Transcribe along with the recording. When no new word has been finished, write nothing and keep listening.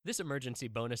This emergency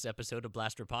bonus episode of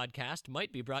Blaster Podcast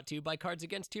might be brought to you by Cards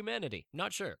Against Humanity.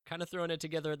 Not sure. Kind of throwing it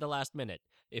together at the last minute.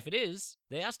 If it is,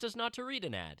 they asked us not to read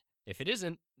an ad. If it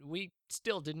isn't, we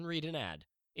still didn't read an ad.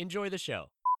 Enjoy the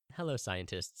show. Hello,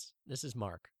 scientists. This is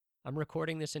Mark. I'm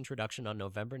recording this introduction on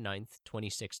November 9th,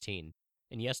 2016.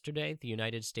 And yesterday, the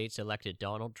United States elected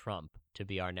Donald Trump to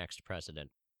be our next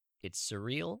president. It's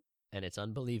surreal, and it's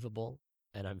unbelievable,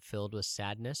 and I'm filled with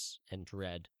sadness and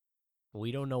dread.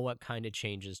 We don't know what kind of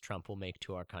changes Trump will make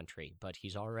to our country, but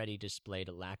he's already displayed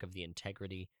a lack of the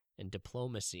integrity and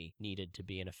diplomacy needed to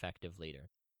be an effective leader.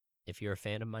 If you're a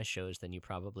fan of my shows, then you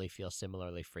probably feel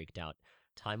similarly freaked out.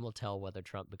 Time will tell whether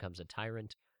Trump becomes a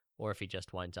tyrant or if he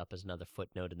just winds up as another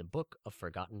footnote in the book of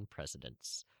forgotten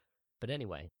presidents. But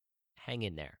anyway, hang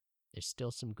in there. There's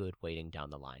still some good waiting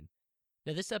down the line.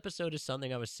 Now, this episode is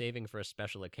something I was saving for a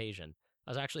special occasion.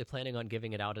 I was actually planning on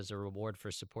giving it out as a reward for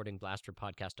supporting Blaster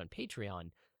Podcast on Patreon,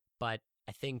 but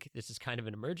I think this is kind of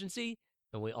an emergency,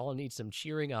 and we all need some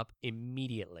cheering up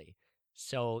immediately.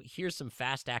 So here's some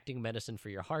fast-acting medicine for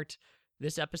your heart.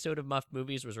 This episode of Muffed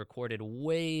Movies was recorded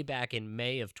way back in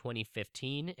May of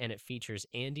 2015, and it features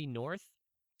Andy North.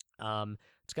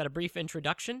 It's got a brief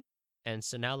introduction, and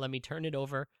so now let me turn it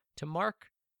over to Mark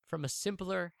from A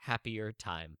Simpler, Happier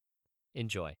Time.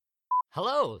 Enjoy.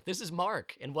 Hello, this is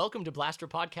Mark, and welcome to Blaster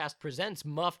Podcast Presents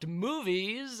Muffed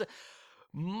Movies.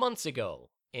 Months ago,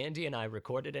 Andy and I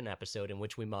recorded an episode in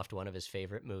which we muffed one of his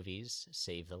favorite movies,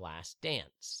 Save the Last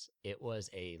Dance. It was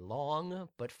a long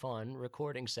but fun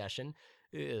recording session,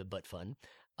 but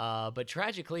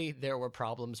tragically, there were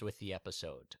problems with the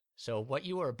episode. So what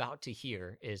you are about to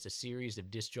hear is a series of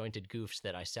disjointed goofs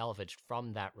that I salvaged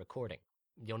from that recording.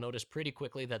 You'll notice pretty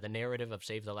quickly that the narrative of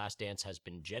Save the Last Dance has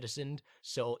been jettisoned,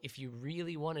 so if you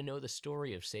really want to know the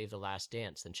story of Save the Last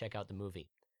Dance, then check out the movie.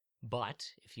 But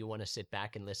if you want to sit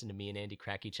back and listen to me and Andy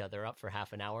crack each other up for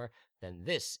half an hour, then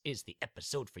this is the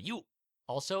episode for you.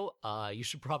 Also, you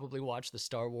should probably watch the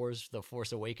Star Wars The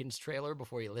Force Awakens trailer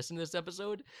before you listen to this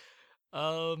episode.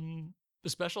 A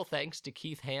special thanks to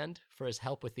Keith Hand for his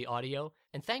help with the audio,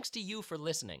 and thanks to you for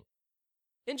listening.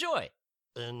 Enjoy!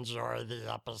 Enjoy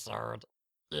the episode.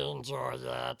 Enjoy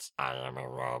it. I am a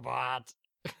robot.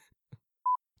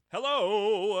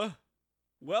 Hello!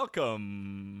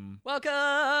 Welcome! Welcome!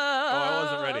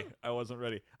 Oh, I wasn't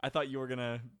ready. I thought you were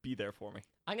gonna be there for me.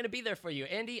 I'm gonna be there for you,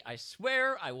 Andy. I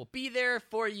swear I will be there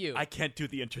for you. I can't do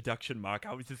the introduction, Mark.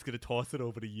 I was just gonna toss it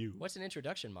over to you. What's an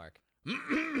introduction, Mark?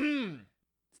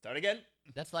 Start again.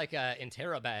 That's like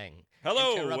interrobang.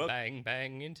 Hello! Interrobang,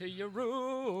 bang into your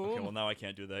room. Okay, well now I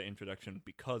can't do the introduction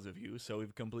because of you, so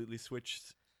we've completely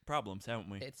switched problems, haven't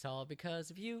we? It's all because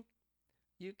of you.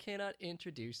 You cannot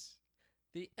introduce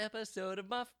the episode of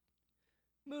Muffed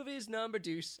Movies number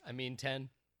 10.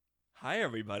 Hi,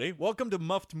 everybody. Welcome to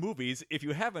Muffed Movies. If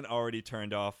you haven't already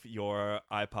turned off your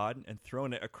iPod and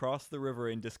thrown it across the river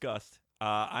in disgust,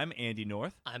 I'm Andy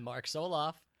North. I'm Mark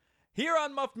Soloff. Here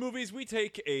on Muffed Movies, we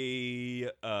take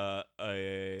a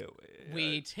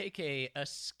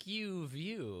askew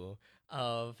view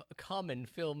of common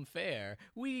film fare.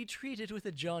 We treat it with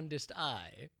a jaundiced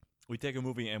eye. We take a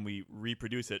movie and we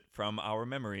reproduce it from our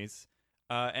memories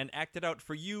and act it out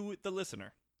for you, the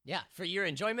listener. Yeah, for your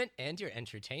enjoyment and your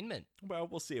entertainment. Well,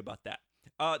 we'll see about that.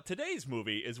 Today's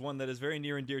movie is one that is very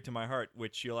near and dear to my heart,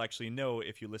 which you'll actually know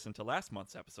if you listen to last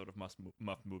month's episode of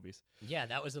Muffed Movies. Yeah,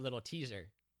 that was a little teaser.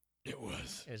 It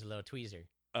was. It was a little tweezer.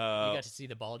 You You got to see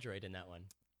the ball droid in that one.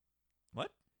 What?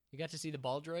 You got to see the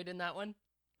ball droid in that one?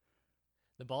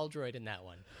 The ball droid in that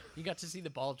one. You got to see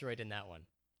the ball droid in that one.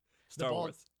 Star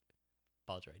Wars.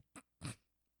 Ball droid.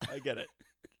 I get it.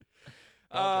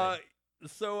 Ball droid.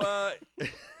 So,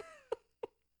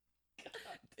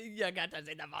 You got to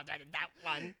see the ball droid in that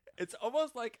one. it's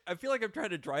almost like I feel like I'm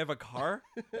trying to drive a car,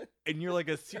 and you're like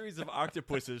a series of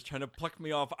octopuses trying to pluck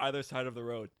me off either side of the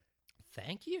road.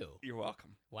 Thank you. You're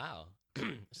welcome. Wow.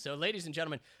 So, ladies and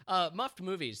gentlemen, Muffed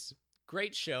Movies.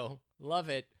 Great show. Love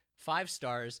it. 5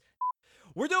 stars.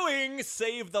 We're doing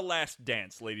Save the Last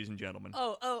Dance, ladies and gentlemen.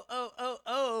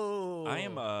 Oh. I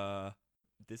am,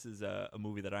 this is a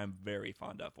movie that I'm very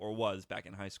fond of, or was back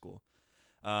in high school.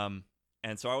 And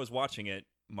so I was watching it,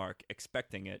 Mark,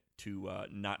 expecting it to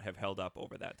not have held up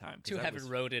over that time. To have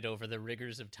eroded over the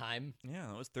rigors of time. Yeah,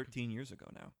 that was 13 years ago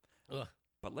now. Ugh.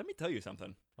 But let me tell you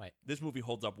something. What? This movie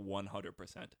holds up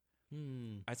 100%.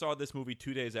 I saw this movie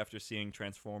 2 days after seeing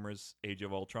Transformers Age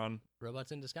of Ultron.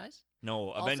 Robots in Disguise?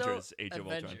 No, Avengers Age of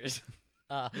Ultron. Avengers.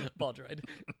 Ball droid.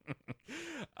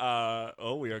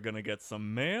 We are going to get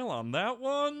some mail on that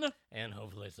one. And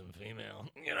hopefully some female.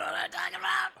 You know what I'm talking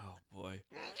about? Oh, boy.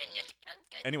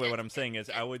 Anyway, what I'm saying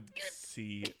is I would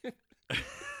see...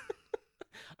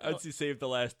 I would see Save the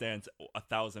Last Dance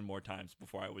 1,000 more times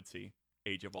before I would see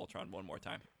Age of Ultron one more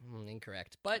time.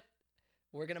 Incorrect. But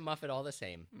we're going to muff it all the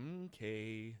same.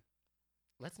 Okay.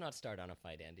 Let's not start on a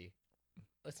fight, Andy.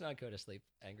 Let's not go to sleep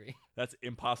angry. That's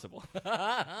impossible.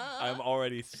 I'm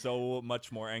already so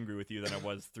much more angry with you than I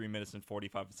was 3 minutes and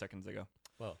 45 seconds ago.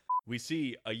 Whoa. We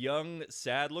see a young,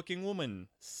 sad-looking woman,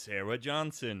 Sarah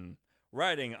Johnson,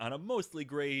 riding on a mostly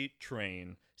gray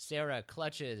train. Sarah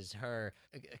clutches her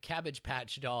Cabbage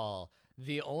Patch doll,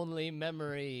 the only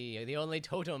memory, the only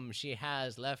totem she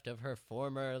has left of her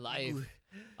former life,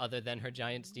 other than her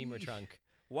giant steamer trunk.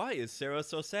 Why is Sarah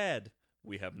so sad?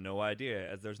 We have no idea,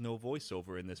 as there's no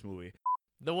voiceover in this movie.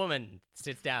 The woman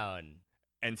sits down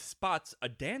And spots a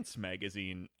dance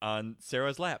magazine on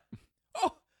Sarah's lap.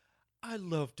 Oh, I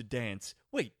love to dance.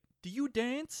 Wait, do you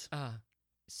dance?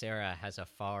 Sarah has a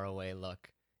faraway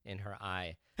look in her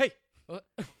eye. Hey,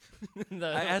 The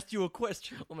I asked you a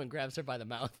question. woman grabs her by the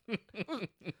mouth.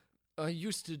 I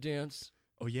used to dance.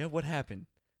 Oh yeah, what happened?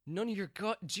 None of your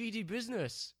GD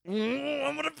business.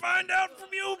 I'm gonna find out from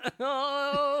you.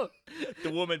 Oh! The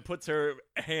woman puts her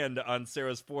hand on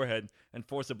Sarah's forehead and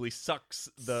forcibly sucks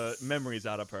the memories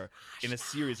out of her in a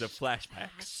series of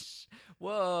flashbacks.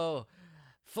 Whoa.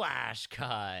 Flash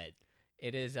cut.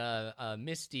 It is a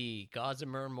misty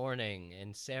gossamer morning,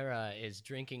 and Sarah is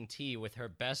drinking tea with her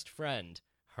best friend,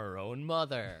 her own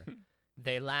mother.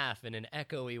 They laugh in an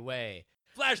echoey way.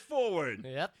 Flash forward.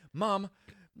 Yep. Mom,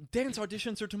 dance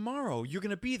auditions are tomorrow. You're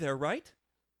gonna be there, right?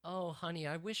 Oh, honey,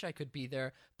 I wish I could be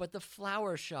there, but the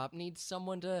flower shop needs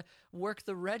someone to work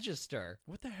the register.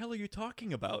 What the hell are you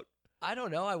talking about? I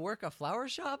don't know. I work a flower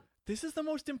shop? This is the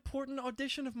most important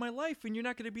audition of my life, and you're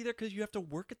not gonna be there because you have to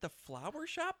work at the flower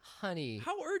shop? Honey,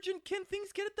 How urgent can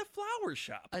things get at the flower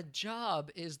shop? a job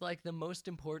is like the most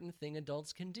important thing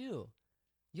adults can do.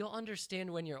 You'll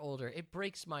understand when you're older. It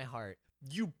breaks my heart.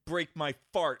 You break my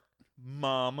fart,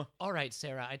 Mom. All right,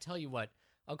 Sarah, I tell you what.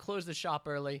 I'll close the shop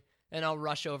early, and I'll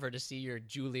rush over to see your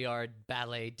Juilliard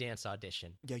ballet dance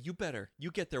audition. Yeah, you better. You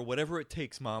get there, whatever it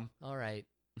takes, Mom. All right.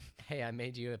 Hey, I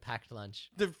made you a packed lunch.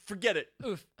 Forget it.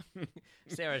 Oof.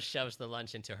 Sarah shoves the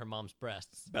lunch into her mom's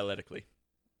breasts. Balletically.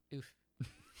 Oof.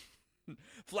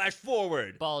 Flash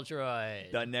forward.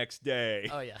 Baldroid. The next day.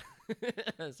 Oh, yeah.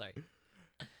 Sorry.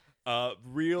 A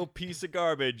real piece of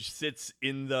garbage sits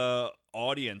in the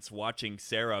audience watching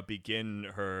Sarah begin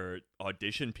her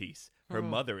audition piece. Her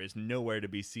mother is nowhere to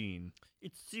be seen.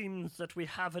 It seems that we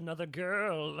have another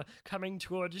girl coming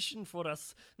to audition for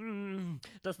us.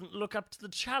 Doesn't look up to the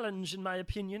challenge, in my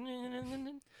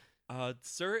opinion.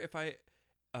 Sir, if I...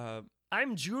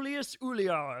 I'm Julius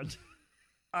Uliard.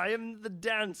 I am the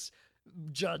dance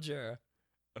judger.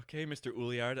 Okay, Mr.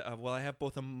 Uliard. Well, I have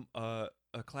both a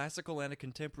classical and a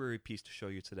contemporary piece to show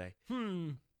you today.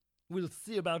 We'll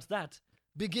see about that.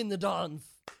 Begin the dance.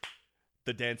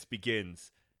 The dance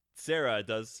begins. Sarah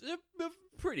does a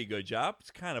pretty good job. It's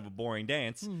kind of a boring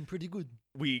dance. Pretty good.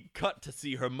 We cut to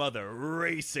see her mother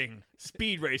racing,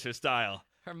 speed racer style.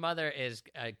 Her mother is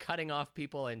cutting off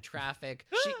people in traffic.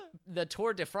 The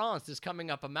Tour de France is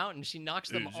coming up a mountain. She knocks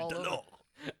them all over.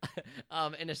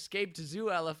 An escaped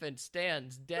zoo elephant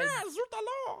stands dead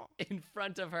in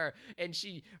front of her, and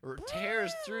she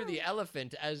tears through the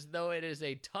elephant as though it is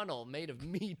a tunnel made of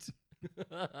meat.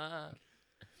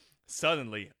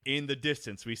 Suddenly, in the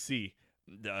distance, we see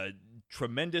the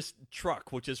tremendous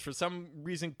truck, which is for some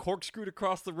reason corkscrewed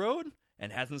across the road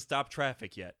and hasn't stopped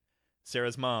traffic yet.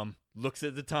 Sarah's mom looks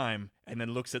at the time and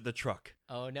then looks at the truck.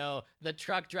 Oh no, the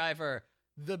truck driver,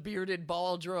 the bearded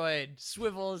ball droid,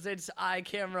 swivels its eye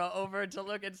camera over to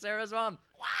look at Sarah's mom.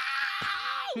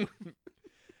 Wow!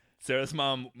 Sarah's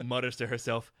mom mutters to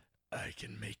herself, "I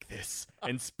can make this,"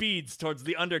 and speeds towards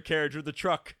the undercarriage of the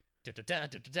truck.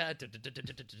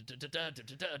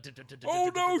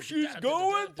 Oh no, she's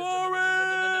going for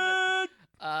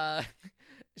it!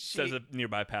 Says a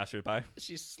nearby passerby.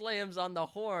 She slams on the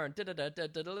horn,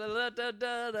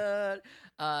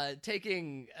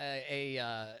 taking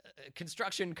a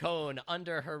construction cone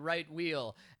under her right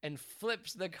wheel and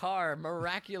flips the car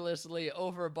miraculously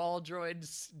over Ball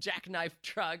Droid's jackknife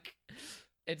truck.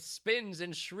 It spins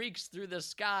and shrieks through the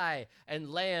sky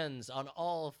and lands on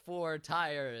all four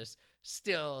tires,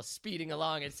 still speeding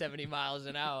along at 70 miles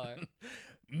an hour.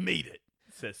 Made it,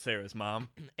 says Sarah's mom.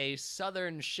 A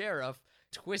southern sheriff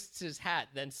twists his hat,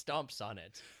 then stomps on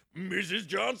it. Mrs.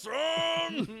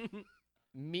 Johnson!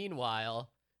 Meanwhile,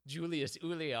 Julius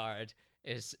Uliard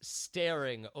is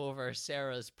staring over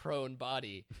Sarah's prone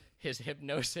body. His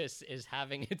hypnosis is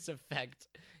having its effect.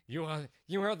 You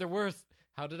are the worst.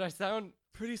 How did I sound?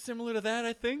 Pretty similar to that,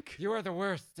 I think. You are the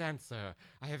worst dancer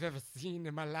I have ever seen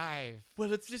in my life.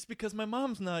 Well, it's just because my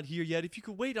mom's not here yet. If you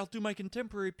could wait, I'll do my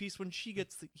contemporary piece when she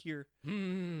gets here.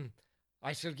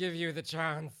 I shall give you the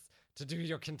chance to do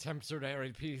your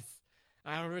contemporary piece.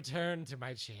 I'll return to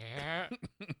my chair.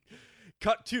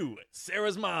 Cut 2.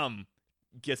 Sarah's mom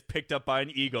gets picked up by an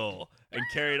eagle and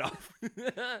carried off,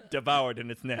 devoured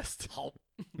in its nest.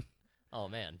 Oh,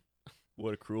 man.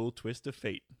 What a cruel twist of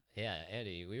fate. Yeah,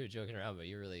 Andy, we were joking around, but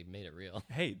you really made it real.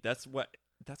 Hey, that's what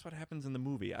happens in the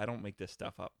movie. I don't make this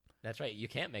stuff up. That's right. You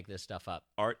can't make this stuff up.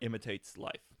 Art imitates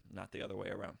life, not the other way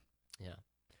around.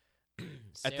 Yeah.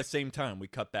 At the same time, we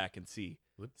cut back and see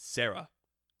Sarah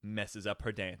messes up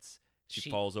her dance. She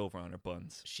falls over on her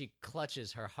buns. She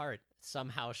clutches her heart.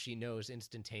 Somehow she knows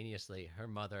instantaneously her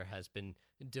mother has been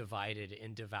divided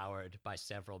and devoured by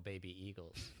several baby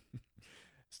eagles.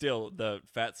 Still, the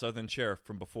fat southern sheriff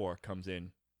from before comes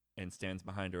in and stands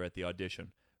behind her at the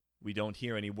audition. We don't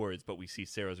hear any words, but we see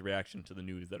Sarah's reaction to the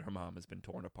news that her mom has been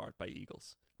torn apart by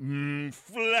eagles.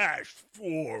 Flash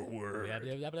forward.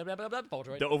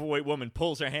 The overweight woman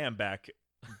pulls her hand back,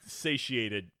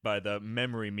 satiated by the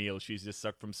memory meal she's just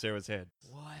sucked from Sarah's head.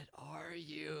 What are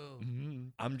you?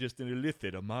 I'm just an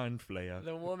illithid, a mind flayer.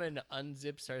 The woman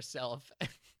unzips herself,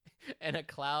 and a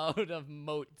cloud of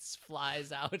motes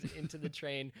flies out into the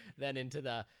train, then into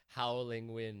the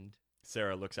howling wind.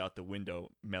 Sarah looks out the window,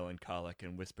 melancholic,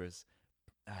 and whispers,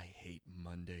 I hate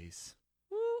Mondays.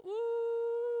 Woo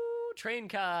woo! Train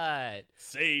cut!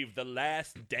 Save the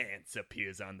Last Dance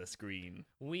appears on the screen.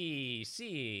 We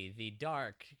see the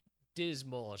dark,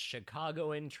 dismal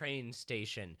Chicagoan train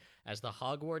station as the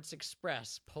Hogwarts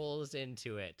Express pulls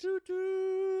into it. Toot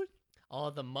toot. All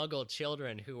the Muggle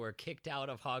children who were kicked out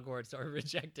of Hogwarts or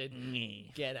rejected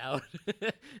get out.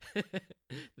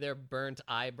 Their burnt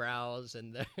eyebrows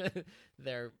and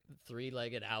their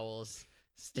three-legged owls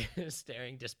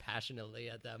staring dispassionately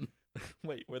at them.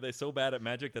 Wait, were they so bad at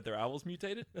magic that their owls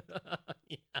mutated?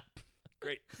 Yeah.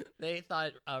 Great. They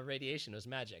thought radiation was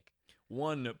magic.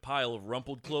 One pile of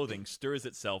rumpled clothing stirs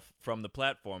itself from the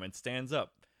platform and stands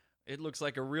up. It looks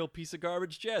like a real piece of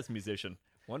garbage jazz musician.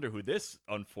 Wonder who this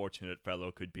unfortunate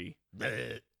fellow could be.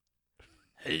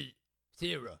 Hey,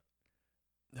 Sarah.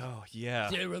 Oh, yeah.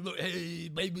 Sarah, look. Hey,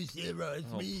 baby Sarah,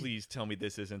 it's me. Please tell me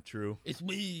this isn't true. It's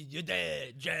me, your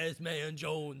dad, Jazzman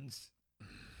Jones.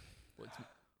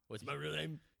 What's my real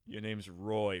name? Your name's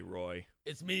Roy.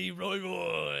 It's me,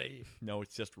 Roy. No,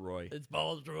 it's just Roy. It's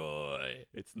Balls Roy.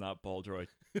 It's not Baldroy.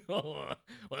 Well,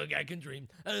 a guy can dream.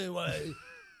 Anyway,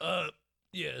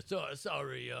 yeah,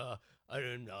 sorry, I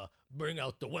didn't bring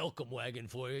out the welcome wagon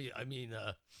for you. I mean,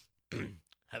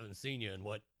 haven't seen you in,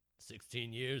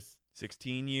 16 years?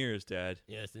 16 years, Dad.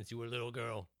 Yeah, since you were a little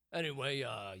girl. Anyway,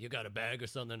 you got a bag or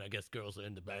something? I guess girls are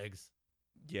into bags.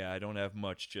 Yeah, I don't have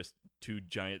much, just 2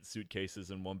 giant suitcases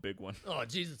and 1 big one. Oh,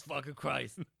 Jesus fucking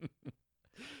Christ.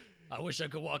 I wish I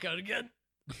could walk out again.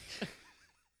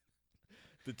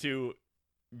 The 2,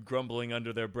 grumbling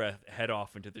under their breath, head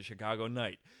off into the Chicago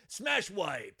night. Smash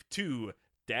wipe to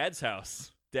Dad's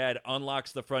house. Dad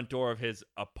unlocks the front door of his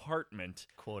apartment.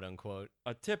 Quote unquote.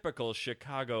 A typical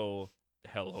Chicago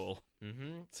hellhole.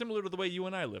 Mm-hmm. Similar to the way you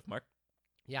and I live, Mark.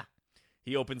 Yeah.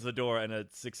 He opens the door and a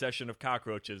succession of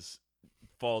cockroaches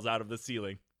falls out of the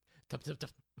ceiling. Tup, tup,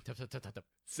 tup, tup, tup, tup, tup.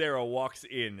 Sarah walks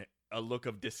in, a look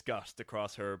of disgust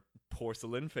across her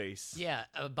porcelain face. Yeah,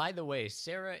 by the way,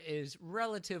 Sarah is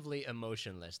relatively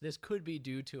emotionless. This could be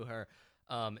due to her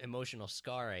emotional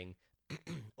scarring,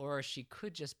 or she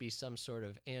could just be some sort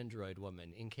of android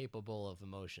woman, incapable of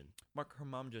emotion. Mark, her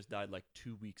mom just died like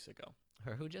 2 weeks ago.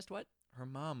 Her who just what? Her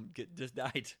mom just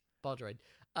died. Baldroid.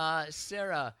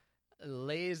 Sarah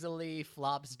lazily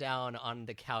flops down on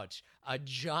the couch. A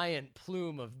giant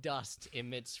plume of dust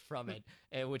emits from it,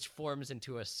 which forms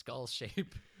into a skull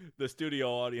shape. The studio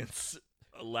audience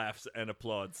laughs and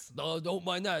applauds. No, don't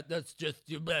mind that. That's just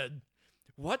your bed.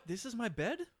 What? This is my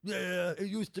bed? Yeah, it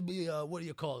used to be, what do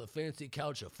you call it, a fancy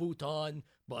couch, a futon,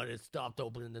 but it stopped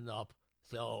opening up.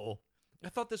 So, I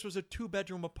thought this was a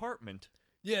 2-bedroom apartment.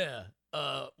 yeah,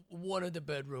 one of the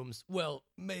bedrooms. Well,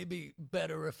 maybe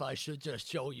better if I should just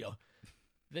show you.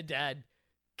 The dad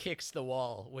kicks the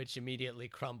wall, which immediately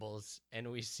crumbles,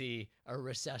 and we see a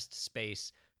recessed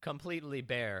space, completely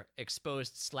bare,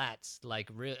 exposed slats like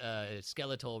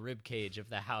skeletal ribcage of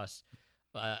the house.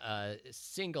 A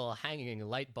single hanging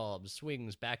light bulb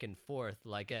swings back and forth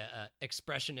like a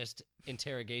expressionist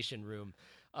interrogation room.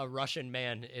 A Russian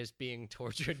man is being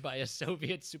tortured by a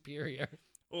Soviet superior.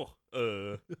 Oh,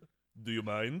 do you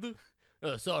mind?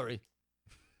 Sorry.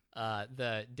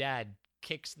 The dad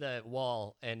kicks the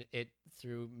wall, and it,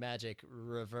 through magic,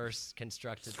 reverse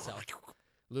constructs itself.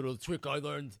 little trick I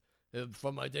learned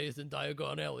from my days in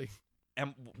Diagon Alley.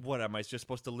 And what, am I just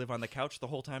supposed to live on the couch the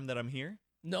whole time that I'm here?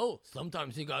 No,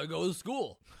 sometimes you gotta go to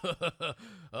school.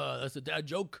 That's a dad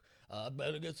joke.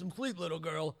 Better get some sleep, little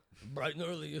girl. Bright and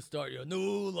early, you start your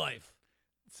new life.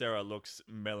 Sarah looks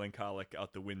melancholic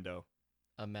out the window.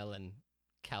 A melon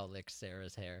cowlicks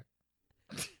Sarah's hair.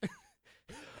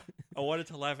 I wanted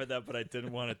to laugh at that, but I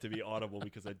didn't want it to be audible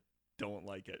because I don't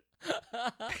like it.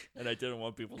 And I didn't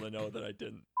want people to know that I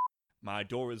didn't. My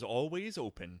door is always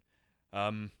open.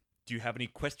 Do you have any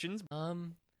questions?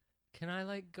 Can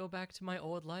I, go back to my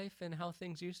old life and how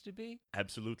things used to be?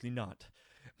 Absolutely not.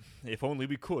 If only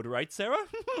we could, right, Sarah?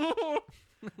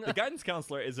 The guidance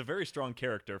counselor is a very strong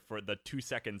character for the 2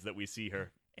 seconds that we see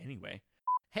her. Anyway.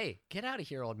 Hey, get out of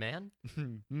here, old man.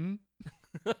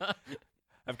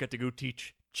 I've got to go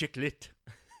teach Chicklet.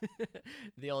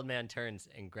 The old man turns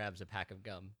and grabs a pack of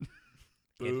gum.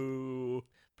 Boo.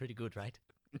 Pretty good, right?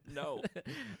 No.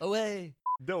 Away.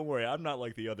 Don't worry, I'm not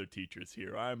like the other teachers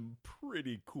here. I'm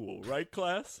pretty cool, right,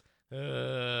 class? Shut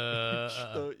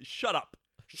up.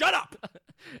 Shut up!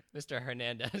 Mr.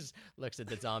 Hernandez looks at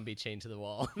the zombie chained to the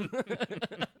wall.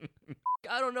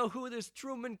 I don't know who this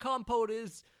Truman Compote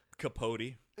is.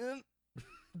 Capote.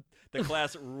 The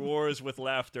class roars with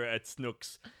laughter at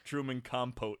Snook's Truman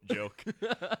Compote joke.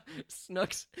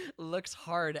 Snooks looks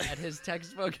hard at his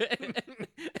textbook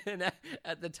and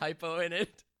at the typo in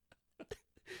it.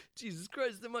 Jesus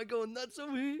Christ, am I going nuts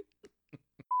over here?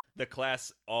 The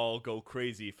class all go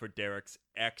crazy for Derek's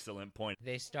excellent point.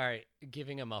 They start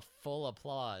giving him a full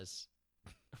applause.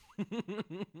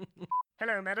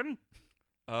 Hello, madam.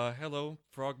 Hello,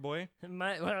 Frog Boy.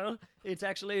 Well, it's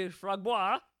actually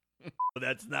Frogbois.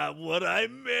 That's not what I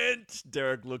meant.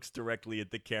 Derek looks directly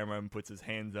at the camera and puts his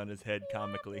hands on his head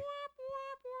comically.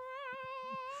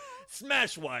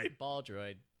 Smash wipe. Ball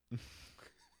droid.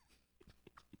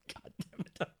 God damn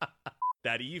it.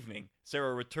 That evening,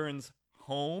 Sarah returns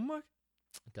home.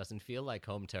 Doesn't feel like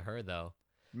home to her, though.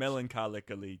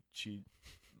 Melancholically, she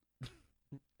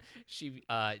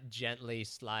gently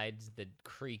slides the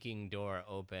creaking door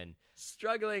open.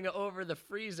 Struggling over the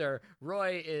freezer,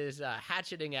 Roy is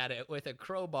hatcheting at it with a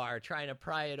crowbar, trying to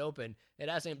pry it open. It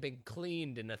hasn't been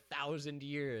cleaned in 1,000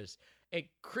 years. It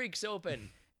creaks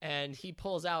open, and he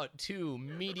pulls out 2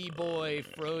 meaty boy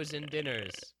frozen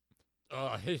dinners.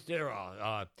 Hey,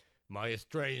 Sarah, my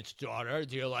estranged daughter,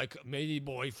 do you like Matey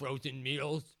Boy frozen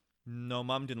meals? No,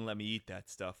 Mom didn't let me eat that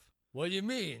stuff. What do you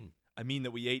mean? I mean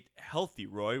that we ate healthy,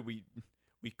 Roy. We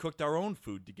cooked our own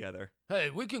food together. Hey,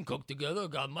 we can cook together.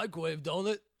 Got a microwave, don't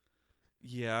it?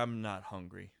 Yeah, I'm not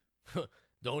hungry.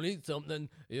 Don't eat something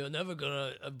you're never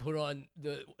gonna put on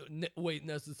the weight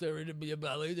necessary to be a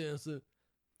ballet dancer.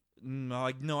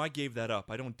 No, I gave that up.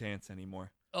 I don't dance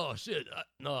anymore. Oh, shit.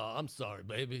 No, I'm sorry,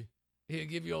 baby. Here,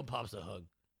 give your pops a hug.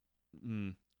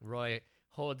 Roy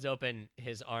holds open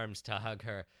his arms to hug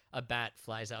her. A bat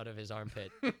flies out of his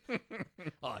armpit.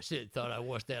 Oh, shit. Thought I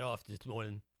washed that off this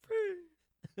morning.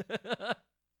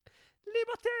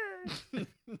 Liberté!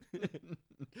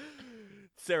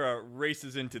 Sarah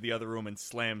races into the other room and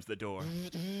slams the door.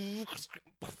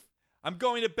 I'm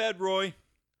going to bed, Roy.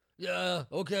 Yeah,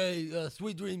 okay.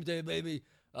 Sweet dreams day, baby.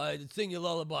 I'd sing you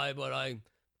lullaby, but I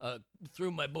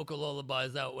threw my book of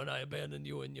lullabies out when I abandoned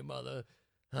you and your mother.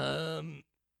 I'm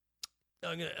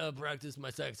gonna practice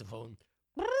my saxophone.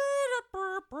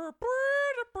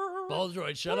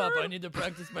 Baldroid, shut up. I need to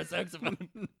practice my saxophone.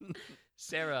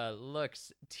 Sarah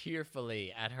looks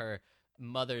tearfully at her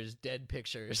mother's dead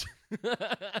pictures.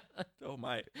 Oh,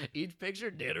 my. Each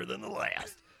picture deader than the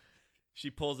last. She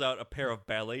pulls out a pair of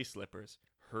ballet slippers.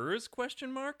 Hers,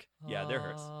 question mark? Yeah, they're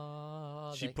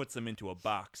hers. She puts them into a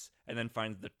box and then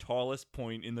finds the tallest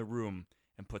point in the room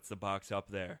and puts the box up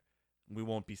there. We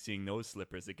won't be seeing those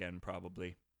slippers again,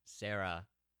 probably. Sarah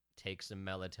takes some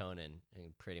melatonin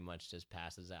and pretty much just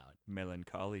passes out.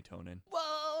 Melancholy tonin.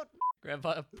 Whoa!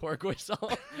 Grandpa Pork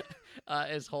Whistle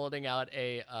is holding out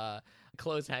a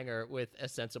clothes hanger with a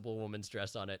sensible woman's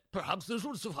dress on it. Perhaps this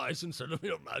would suffice instead of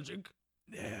your magic.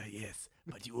 Yes,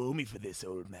 but you owe me for this,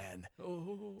 old man.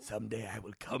 Oh. Someday I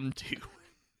will come to.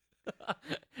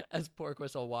 As Pork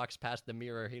Whistle walks past the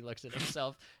mirror, he looks at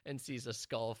himself and sees a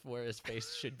skull where his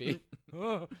face should be.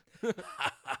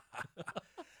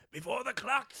 Before the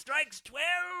clock strikes 12.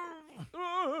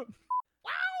 Wow!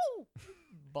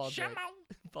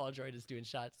 Baldroid is doing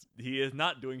shots. He is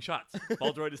not doing shots.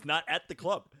 Baldroid is not at the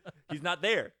club. He's not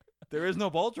there. There is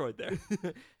no Baldroid there.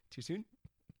 Too soon?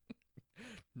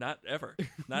 Not ever.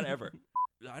 Not ever.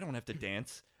 I don't have to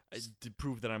dance to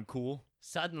prove that I'm cool.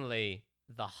 Suddenly,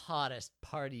 the hottest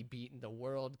party beat in the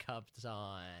world comes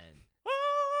on. Oh,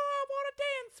 I want to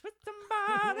dance with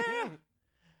somebody.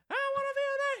 I want to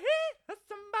feel the heat of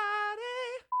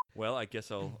somebody. Well, I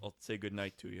guess I'll say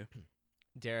goodnight to you.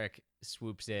 Derek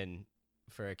swoops in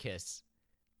for a kiss.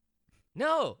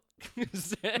 No!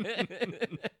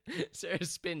 Sarah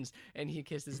spins and he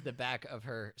kisses the back of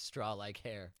her straw-like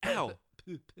hair. Ow!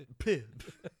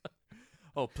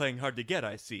 Oh, playing hard to get,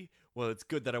 I see. Well, it's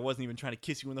good that I wasn't even trying to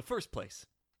kiss you in the first place.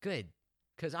 Good,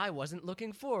 because I wasn't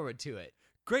looking forward to it.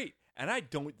 Great, and I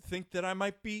don't think that I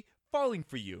might be falling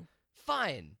for you.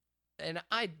 Fine. And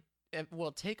I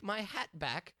will take my hat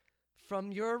back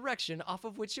from your erection off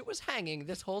of which it was hanging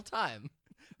this whole time.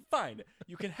 Fine,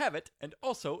 you can have it, and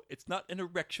also, it's not an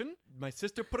erection. My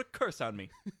sister put a curse on me.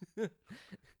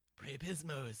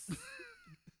 Brapismos.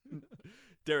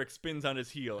 Derek spins on his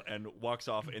heel and walks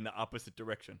off in the opposite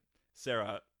direction.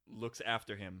 Sarah looks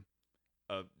after him,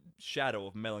 a shadow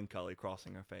of melancholy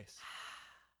crossing her face.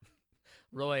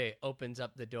 Roy opens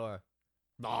up the door.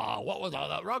 What was all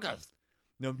that ruckus?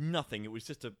 No, nothing. It was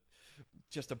just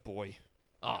a boy.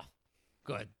 Oh,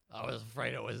 good. I was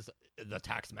afraid it was the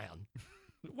tax man.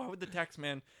 Why would the tax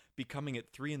man be coming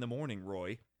at 3 a.m,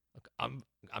 Roy? Look, I'm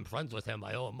friends with him.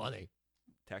 I owe him money.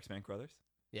 Taxman Crothers?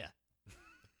 Yeah.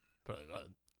 Pretty good.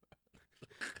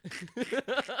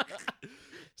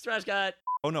 Smash cut.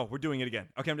 Oh no, we're doing it again.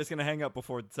 Okay, I'm just gonna hang up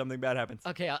before something bad happens.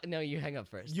 Okay, no, you hang up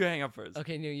first. You hang up first.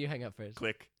 Okay, no, you hang up first.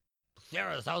 Click.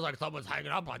 Sarah, sounds like someone's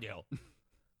hanging up on you.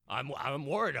 I'm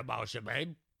worried about you,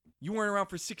 babe. You weren't around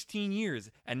for 16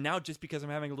 years, and now just because I'm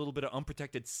having a little bit of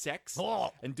unprotected sex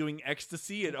Oh. and doing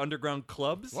ecstasy at underground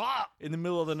clubs Ah. in the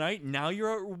middle of the night, now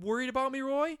you're worried about me,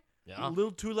 Roy? Yeah. A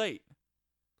little too late.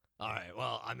 All right.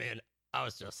 Well, I mean, I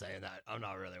was just saying that. I'm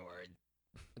not really worried.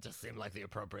 It just seemed like the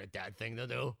appropriate dad thing to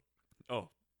do. Oh,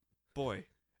 boy.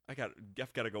 I've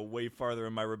got to go way farther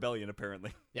in my rebellion,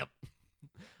 apparently. Yep.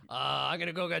 I'm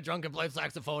gonna go get drunk and play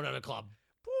saxophone at a club.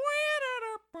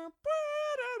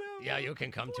 Yeah, you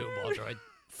can come too, Baldroid.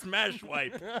 Smash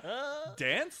wipe.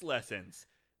 Dance lessons.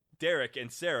 Derek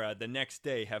and Sarah the next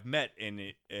day have met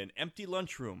in an empty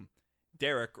lunchroom.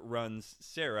 Derek runs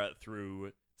Sarah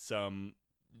through some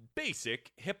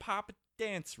basic hip-hop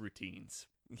dance routines.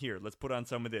 Here, let's put on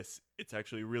some of this. It's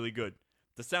actually really good.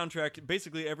 The soundtrack,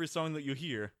 basically every song that you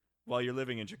hear while you're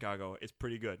living in Chicago, is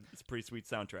pretty good. It's a pretty sweet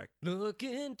soundtrack. Look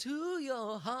into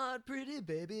your heart, pretty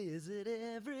baby. Is it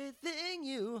everything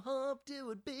you hoped it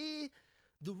would be?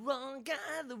 The wrong guy,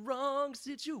 the wrong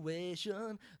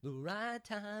situation, the right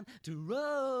time to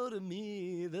roll to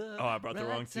me. Oh, I brought the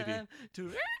wrong CD.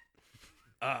 To...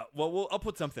 Well, I'll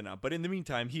put something on. But in the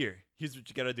meantime, here's what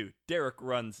you gotta do. Derek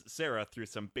runs Sarah through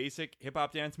some basic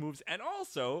hip-hop dance moves and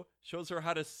also shows her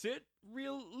how to sit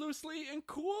real loosely and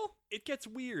cool. It gets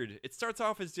weird. It starts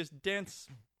off as just dance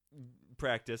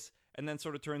practice and then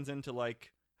sort of turns into,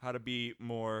 like, how to be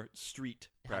more street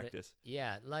practice.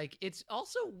 Yeah, like, it's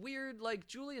also weird, like,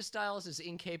 Julia Stiles is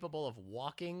incapable of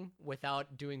walking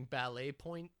without doing ballet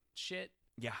point shit,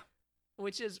 Yeah,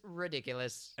 which is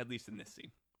ridiculous. at least in this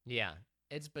scene. Yeah,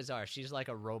 it's bizarre. She's like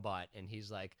a robot, and he's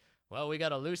like, well, we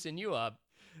gotta loosen you up.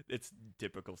 It's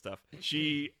typical stuff.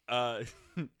 He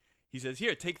says,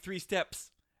 here, take 3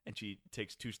 steps. And she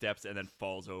takes 2 steps and then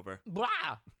falls over.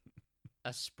 Blah!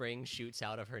 A spring shoots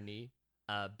out of her knee.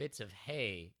 Bits of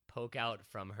hay poke out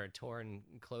from her torn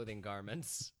clothing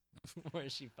garments where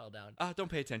she fell down. Don't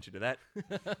pay attention to that.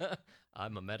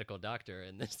 I'm a medical doctor,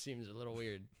 and this seems a little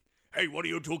weird. Hey, what are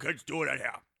you two kids doing in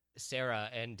here? Sarah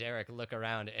and Derek look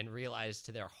around and realize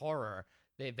to their horror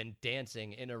they've been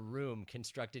dancing in a room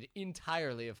constructed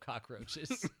entirely of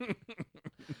cockroaches.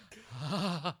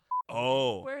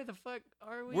 Oh. Where the fuck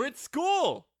are we? We're at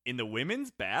school! In the women's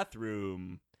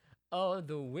bathroom. Oh,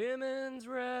 the women's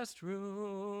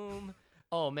restroom.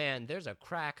 Oh man, there's a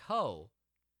crack hoe.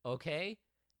 Okay?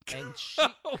 And she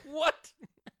What?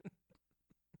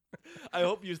 I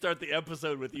hope you start the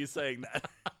episode with you saying that.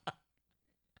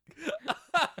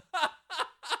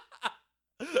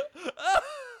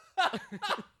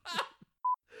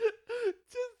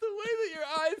 Just the way that your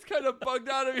eyes kind of bugged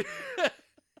out of you.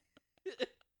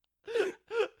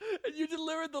 And you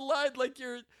delivered the line like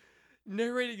you're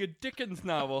narrating a Dickens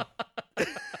novel.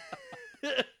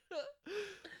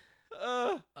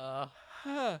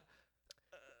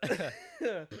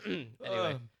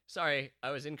 Anyway, sorry,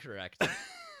 I was incorrect.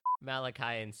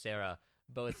 Malachi and Sarah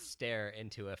both stare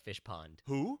into a fish pond.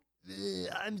 Who?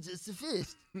 I'm just a fish.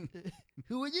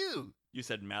 Who are you? You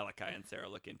said Malachi and Sarah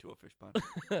look into a fish pond.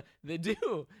 They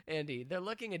do, Andy. They're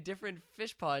looking at different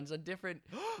fish ponds on different.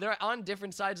 They're on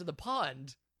different sides of the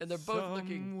pond, and they're both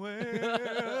looking.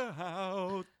 Somewhere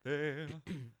out there.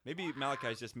 Maybe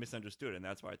Malachi's just misunderstood, and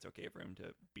that's why it's okay for him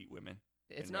to beat women.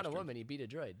 It's in not a restrooms. woman. He beat a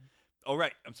droid. Oh,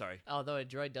 right. I'm sorry. Although a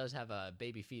droid does have a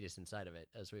baby fetus inside of it,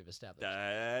 as we've established.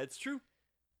 That's true.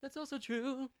 That's also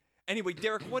true. Anyway,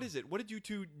 Derek, what is it? What did you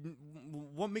two...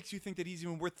 What makes you think that he's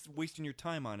even worth wasting your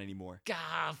time on anymore?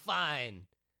 Gah, fine.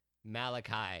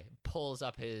 Malachi pulls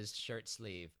up his shirt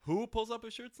sleeve. Who pulls up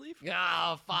his shirt sleeve?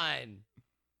 Ah, fine.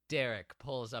 Derek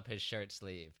pulls up his shirt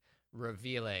sleeve,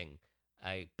 revealing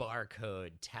a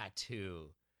barcode tattoo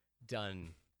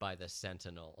done by the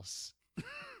Sentinels.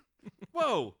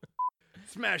 Whoa!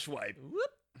 Smash wipe.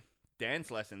 Whoop. Dance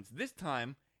lessons. This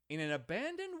time in an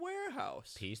abandoned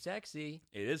warehouse. P sexy.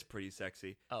 It is pretty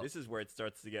sexy. Oh. This is where it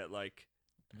starts to get like...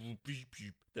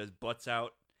 There's butts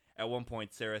out. At one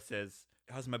point, Sarah says,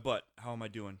 "How's my butt? How am I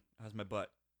doing? How's my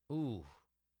butt?" Ooh,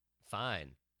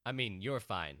 fine. I mean, you're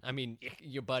fine. I mean,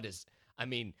 your butt is... I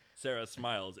mean... Sarah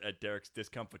smiles at Derek's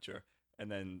discomfiture and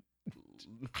then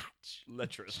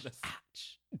lecherousness.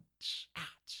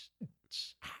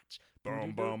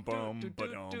 Boom, boom, boom,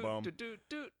 ba-dum, boom.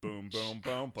 Boom, boom,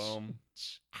 boom, boom.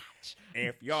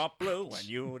 If you're blue and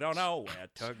you don't know where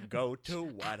to go to,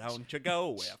 why don't you go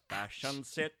where fashion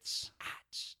sits?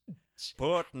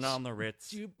 Putting on the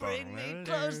Ritz. You bring me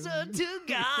closer to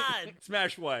God.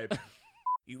 Smash wipe.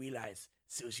 You realize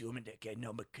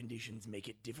socioeconomic conditions make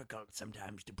it difficult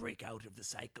sometimes to break out of the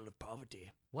cycle of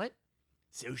poverty. What?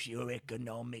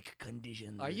 Socioeconomic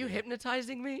conditions. Are you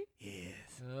hypnotizing me?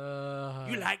 Yes. Uh,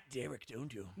 You like Derek,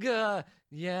 don't you?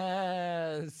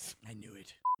 yes. I knew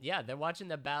it. Yeah, they're watching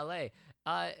the ballet.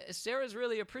 Sarah's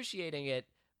really appreciating it,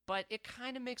 but it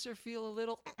kind of makes her feel a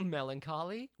little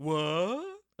melancholy. What?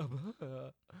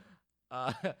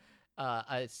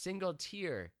 A single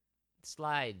tear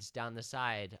slides down the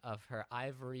side of her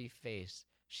ivory face.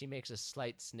 She makes a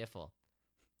slight sniffle.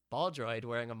 Ball droid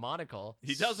wearing a monocle.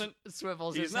 He doesn't.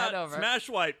 Swivels He's his not. head over. Smash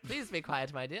wipe. Please be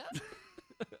quiet, my dear.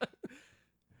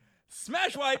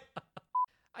 Smash wipe.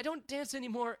 I don't dance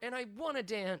anymore, and I want to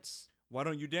dance. Why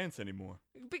don't you dance anymore?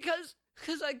 Because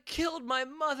I killed my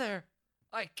mother.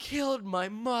 I killed my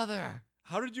mother.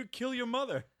 How did you kill your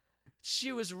mother?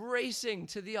 She was racing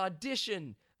to the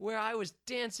audition where I was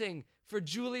dancing for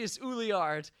Julius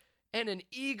Uliard, and an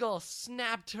eagle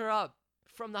snapped her up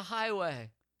from the highway.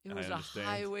 It I was a understand.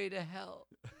 highway to hell.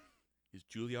 Is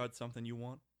Juilliard something you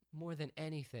want? More than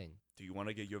anything. Do you want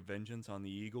to get your vengeance on the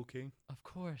Eagle King? Of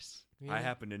course. I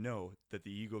happen to know that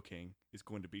the Eagle King is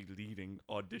going to be leading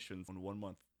auditions in 1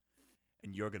 month.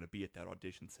 And you're going to be at that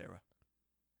audition, Sarah.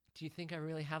 Do you think I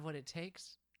really have what it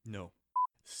takes? No.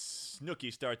 Snooky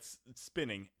starts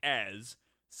spinning as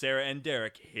Sarah and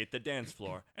Derek hit the dance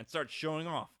floor and start showing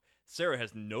off. Sarah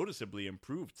has noticeably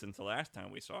improved since the last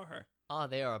time we saw her. Ah,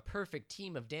 they are a perfect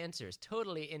team of dancers,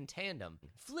 totally in tandem.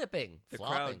 Flipping, The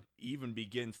flopping. crowd even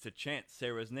begins to chant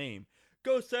Sarah's name.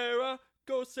 Go Sarah!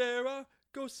 Go Sarah!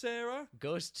 Go Sarah!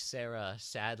 Ghost Sarah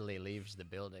sadly leaves the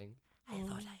building. I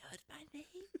thought I heard my name.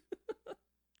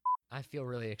 I feel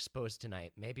really exposed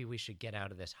tonight. Maybe we should get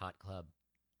out of this hot club.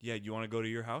 Yeah, you want to go to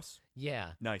your house?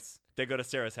 Yeah. Nice. They go to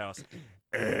Sarah's house.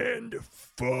 And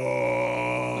fuck.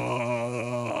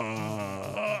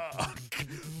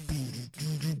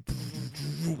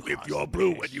 If you're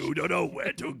blue and you don't know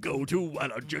where to go to, why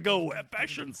don't you go where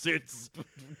fashion sits?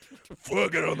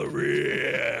 Fuck it on the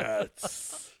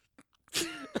Ritz.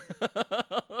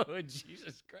 Oh,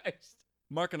 Jesus Christ.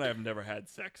 Mark and I have never had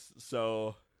sex,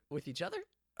 so With each other?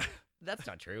 That's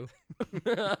not true.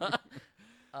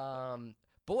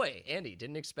 Boy, Andy,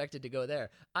 didn't expect it to go there.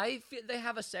 I feel they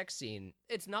have a sex scene.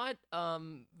 It's not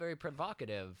very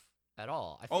provocative at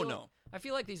all. Oh, no. I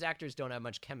feel like these actors don't have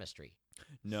much chemistry.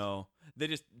 no. They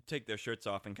just take their shirts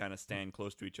off and kind of stand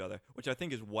close to each other, which I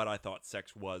think is what I thought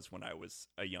sex was when I was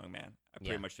a young man. I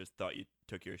pretty Yeah. much just thought you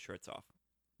took your shirts off,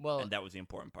 Well, and that was the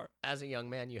important part. as a young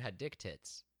man, you had dick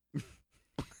tits.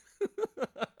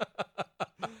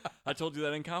 I told you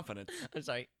that in confidence, I'm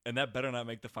sorry. and that better not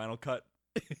make the final cut.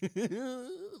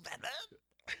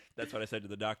 That's what I said to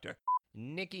the doctor.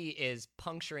 Nikki is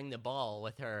puncturing the ball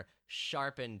with her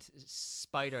sharpened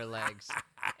spider legs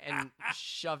and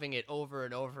shoving it over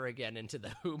and over again into the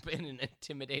hoop in an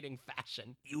intimidating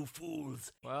fashion. You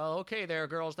fools. Well, okay there,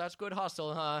 girls. That's good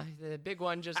hustle, huh? The big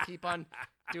one, just keep on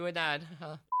doing that,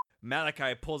 huh?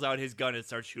 Malachi pulls out his gun and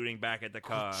starts shooting back at the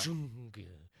car.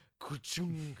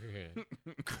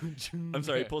 I'm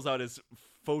sorry, he pulls out his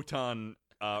photon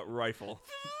rifle.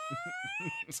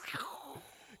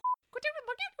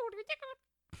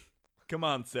 Come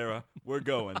on, Sarah. We're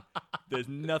going. There's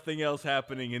nothing else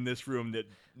happening in this room that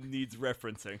needs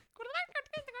referencing.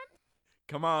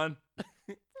 Come on.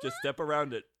 Just step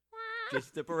around it. Just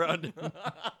step around it.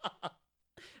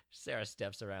 Sarah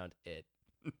steps around it.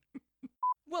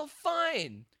 Well,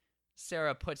 fine.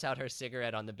 Sarah puts out her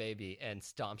cigarette on the baby and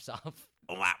stomps off.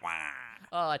 Wah, wah.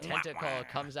 Oh, a tentacle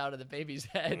comes out of the baby's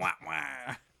head, Wah,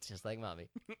 wah. just like mommy.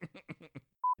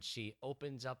 She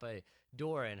opens up a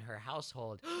door in her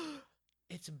household.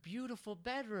 It's a beautiful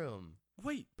bedroom.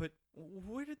 Wait, but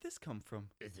where did this come from?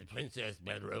 It's a princess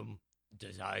bedroom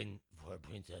designed for a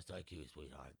princess like you,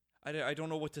 sweetheart. I don't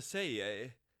know what to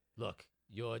say. Look,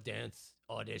 your dance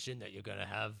audition that you're gonna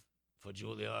have for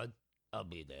Juilliard, I'll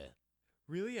be there.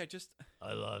 Really?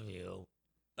 I love you.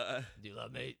 Do you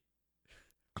love me?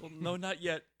 Well, no, not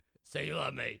yet. Say you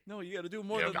love me. No, you gotta do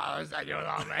more You than gotta say you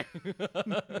love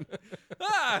me.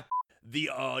 Ah!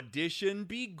 The audition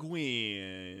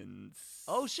begins.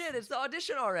 Oh shit, it's the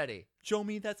audition already. Show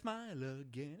me that smile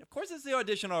again. Of course it's the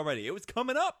audition already. It was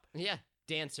coming up. Yeah,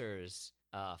 dancers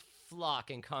flock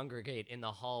and congregate in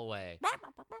the hallway,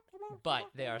 but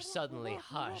they are suddenly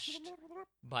hushed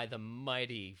by the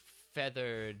mighty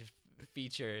feathered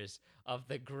features of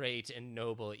the great and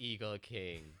noble Eagle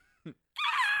King.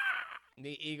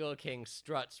 The Eagle King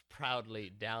struts proudly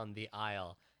down the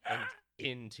aisle and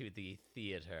into the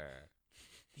theater.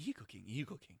 Eagle King,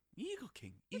 Eagle King, Eagle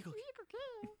King, Eagle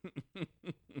King.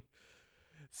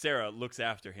 Sarah looks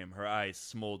after him, her eyes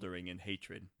smoldering in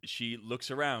hatred. She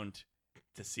looks around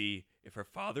to see if her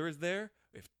father is there,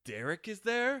 if Derek is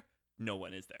there. No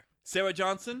one is there. Sarah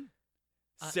Johnson?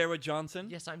 Sarah Johnson?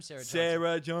 Yes, I'm Sarah Johnson.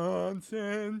 Sarah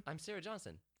Johnson. I'm Sarah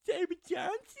Johnson. Sarah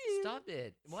Johnson. Stop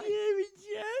it. What? Sarah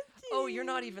Johnson. Oh, you're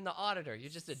not even the auditor. You're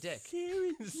just a dick.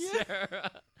 Sarah Johnson.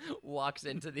 Sarah walks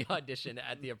into the audition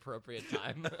at the appropriate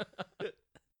time.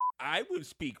 I will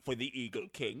speak for the Eagle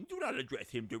King. Do not address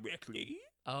him directly.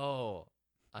 Oh,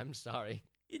 I'm sorry.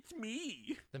 It's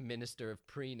me. The Minister of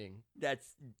Preening.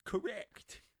 That's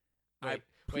correct.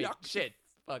 Wait, shit.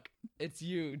 Fuck. It's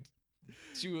you,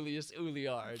 Julius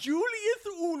Uliard. Julius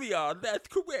Uliard, that's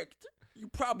correct. You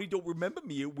probably don't remember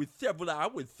me. It was several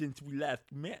hours since we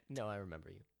last met. No, I remember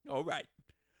you. All right.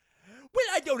 Well,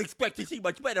 I don't expect to see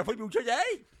much better from you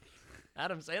today.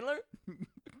 Adam Sandler?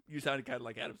 You sounded kind of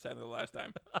like Adam Sandler the last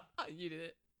time. You did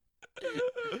it.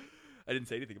 I didn't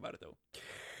say anything about it, though.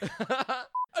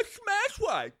 A smash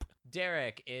wipe.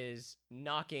 Derek is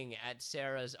knocking at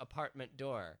Sarah's apartment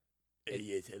door.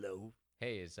 Yes, hello.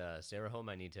 Hey, is Sarah home?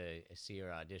 I need to see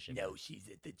her audition. No, she's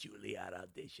at the Juilliard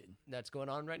audition. That's going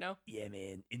on right now? Yeah,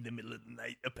 man. In the middle of the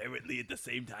night, apparently at the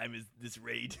same time as this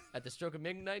raid. At the stroke of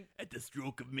midnight? At the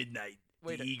stroke of midnight,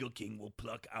 Wait the a- Eagle King will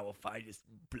pluck our finest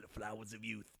flowers of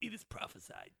youth. It is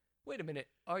prophesied. Wait a minute.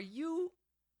 Are you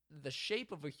the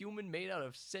shape of a human made out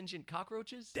of sentient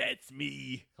cockroaches? That's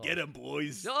me. Oh. Get 'em,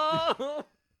 boys. No!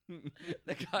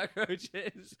 The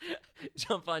cockroaches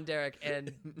jump on Derek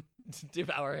and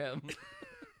devour him.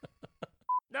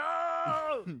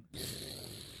 No!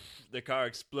 The car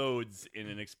explodes in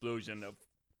an explosion of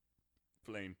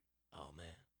flame. Oh,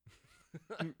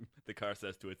 man. The car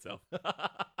says to itself.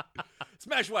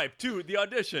 Smash wipe to the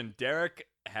audition. Derek,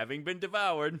 having been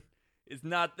devoured, is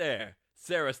not there.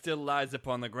 Sarah still lies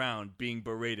upon the ground, being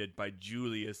berated by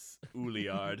Julius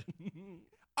Uliard.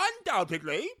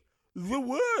 Undoubtedly, the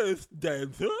worst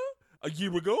dancer a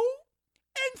year ago,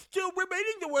 and still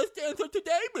remaining the worst dancer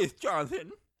today, Miss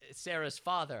Johnson. Sarah's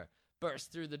father bursts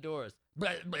through the doors.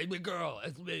 Baby girl,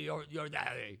 it's me, your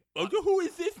daddy. Oh, who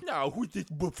is this now? Who's this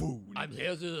buffoon? I'm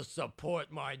here to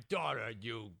support my daughter,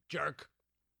 you jerk.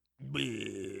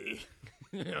 Bleh.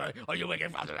 Are you making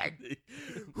fun of me?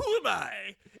 Who am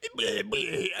I?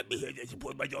 Bleh. I'm here to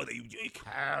support my daughter, you jerk.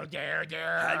 How dare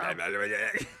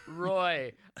you?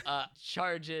 Roy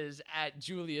charges at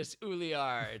Julius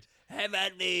Uliard. Have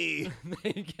at me.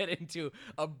 They get into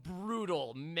a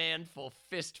brutal, manful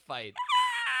fist fight.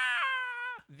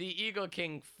 The Eagle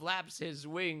King flaps his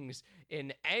wings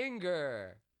in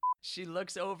anger. She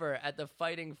looks over at the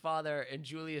fighting father and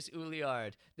Julius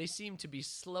Uliard. They seem to be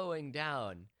slowing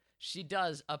down. She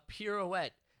does a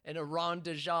pirouette and a rond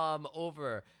de jambe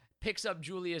over, picks up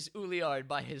Julius Uliard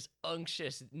by his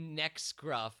unctuous neck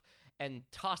scruff, and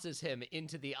tosses him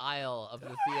into the aisle of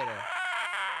the theater.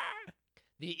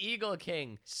 The Eagle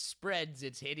King spreads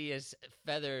its hideous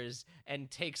feathers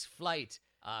and takes flight,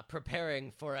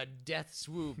 preparing for a death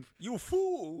swoop. You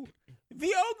fool.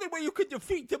 The only way you can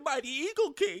defeat the mighty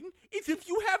Eagle King is if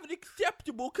you have an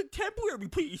acceptable contemporary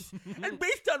piece. And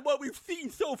based on what we've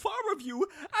seen so far of you,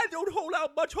 I don't hold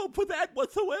out much hope for that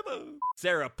whatsoever.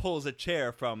 Sarah pulls a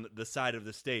chair from the side of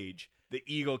the stage. The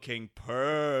Eagle King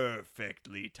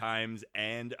perfectly times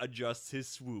and adjusts his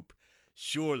swoop.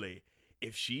 Surely,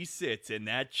 if she sits in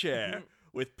that chair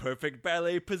with perfect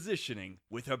ballet positioning,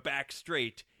 with her back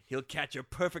straight, he'll catch her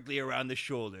perfectly around the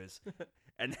shoulders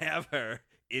and have her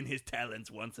in his talons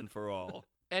once and for all.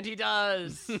 And he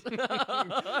does. No.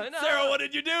 Sarah, what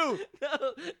did you do?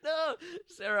 No.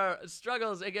 Sarah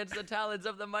struggles against the talons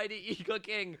of the mighty Eagle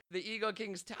King. The Eagle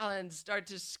King's talons start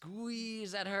to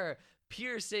squeeze at her,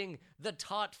 piercing the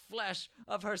taut flesh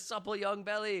of her supple young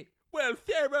belly. Well,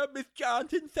 Sarah, Miss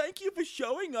Johnson, thank you for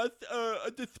showing us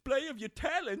a display of your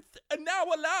talents. And now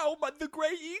allow the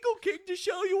Great Eagle King to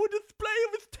show you a display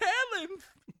of his talents.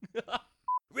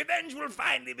 Revenge will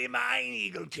finally be mine,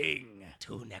 Eagle King.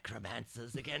 2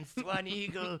 necromancers against 1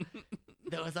 eagle.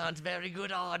 Those aren't very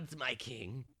good odds, my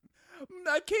king.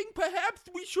 King, perhaps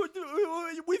we should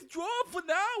withdraw for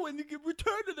now and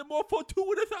return to the more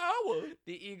fortuitous hour.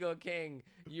 The Eagle King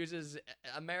uses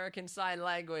American Sign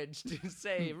Language to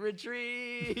say,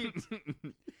 retreat!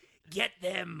 Get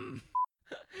them.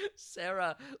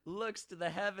 Sarah looks to the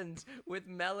heavens with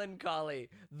melancholy.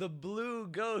 The blue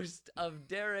ghost of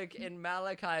Derek and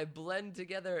Malachi blend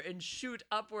together and shoot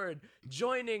upward,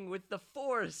 joining with the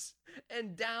force.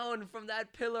 And down from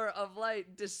that pillar of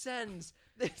light descends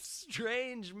this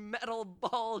strange metal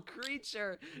ball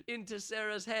creature into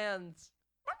Sarah's hands.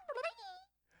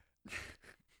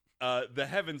 The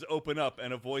heavens open up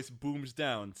and a voice booms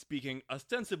down, speaking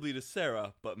ostensibly to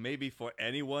Sarah, but maybe for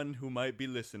anyone who might be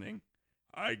listening.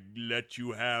 I let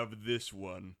you have this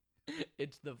one.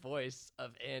 It's the voice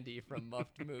of Andy from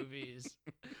Muffed Movies.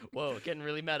 Whoa, getting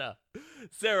really meta.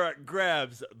 Sarah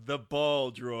grabs the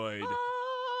ball droid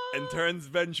and turns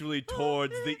vengefully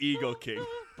towards the Eagle King.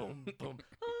 Boom, boom.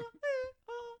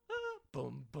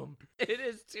 Boom, boom. It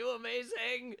is too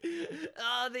amazing.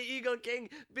 The Eagle King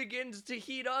begins to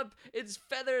heat up. Its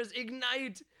feathers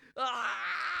ignite.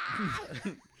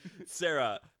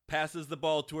 Sarah passes the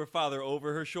ball to her father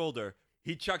over her shoulder.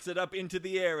 He chucks it up into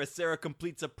the air as Sarah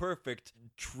completes a perfect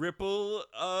triple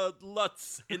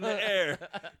Lutz in the air,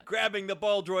 grabbing the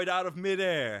ball droid out of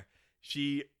midair.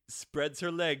 She spreads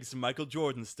her legs Michael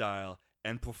Jordan style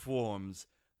and performs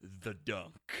the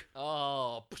dunk.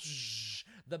 Oh, psh,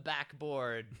 the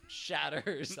backboard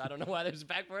shatters. I don't know why there's a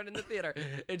backboard in the theater.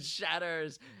 It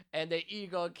shatters, and the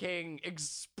Eagle King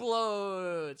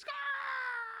explodes.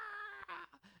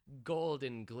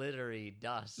 Golden, glittery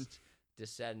dust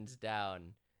descends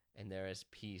down, and there is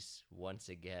peace once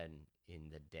again in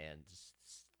the dance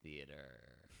theater.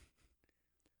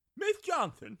 Miss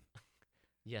Johnson,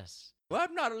 Yes. well,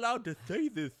 I'm not allowed to say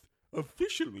this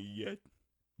officially yet,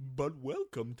 but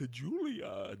welcome to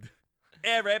Juilliard.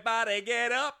 Everybody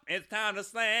get up, it's time to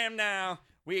slam now.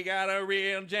 We got a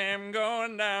real jam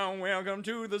going down. Welcome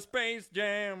to the Space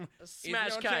Jam. Smash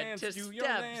It's your cut chance, to do your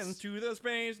steps. dance to the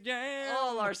Space Jam.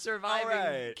 All our surviving All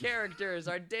right. characters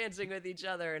are dancing with each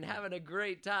other and having a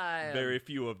great time. Very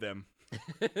few of them.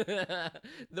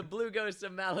 The blue ghosts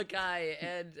of Malachi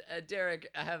and Derek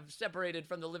have separated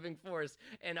from the living force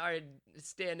and are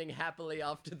standing happily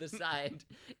off to the side.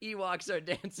 Ewoks are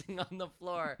dancing on the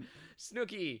floor.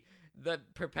 Snooky, the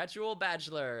perpetual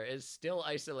bachelor, is still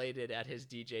isolated at his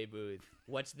DJ booth.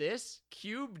 What's this?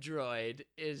 Cube Droid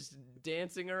is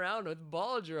dancing around with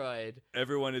Ball Droid.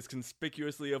 Everyone is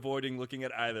conspicuously avoiding looking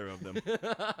at either of them.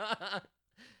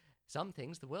 Some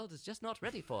things the world is just not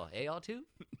ready for, AR2?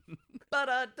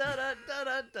 Oh,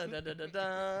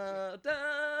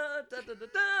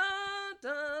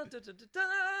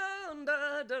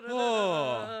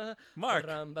 Mark.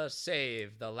 Ramba,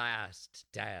 save the last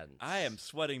dance. I am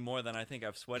sweating more than I think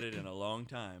I've sweated in a long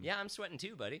time. Yeah, I'm sweating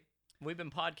too, buddy. We've been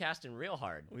podcasting real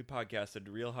hard. We podcasted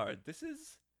real hard. This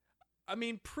is, I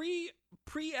mean,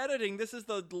 pre-editing, this is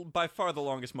by far the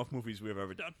longest Muff Movies we've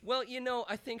ever done. Well, you know,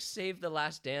 I think Save the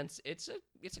Last Dance, it's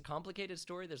a complicated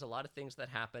story. There's a lot of things that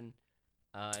happen,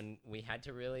 and we had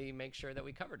to really make sure that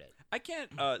we covered it. I can't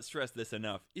stress this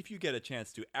enough. If you get a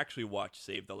chance to actually watch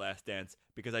Save the Last Dance,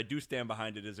 because I do stand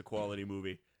behind it as a quality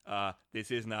movie,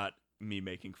 this is not me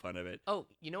making fun of it. Oh,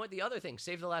 you know what? The other thing,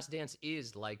 Save the Last Dance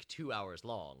is like 2 hours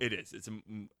long. It is. It's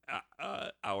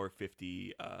hour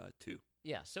 52.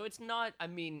 Yeah, so it's not, I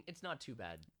mean, it's not too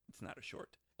bad. It's not a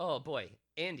short. Oh, boy.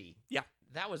 Andy. Yeah.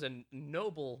 That was a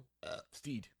noble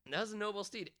Steed. That was a noble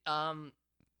steed.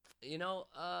 You know,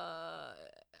 I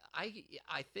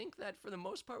think that for the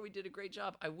most part we did a great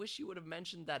job. I wish you would have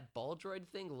mentioned that ball droid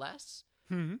thing less,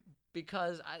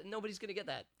 because nobody's gonna get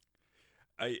that.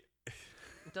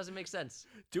 It doesn't make sense.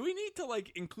 Do we need to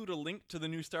like include a link to the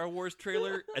new Star Wars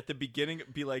trailer at the beginning?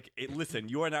 Be like, hey, listen,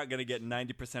 you are not going to get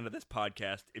 90% of this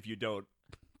podcast if you don't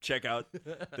check out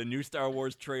the new Star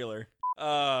Wars trailer.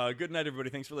 Good night, everybody.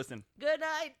 Thanks for listening. Good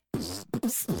night.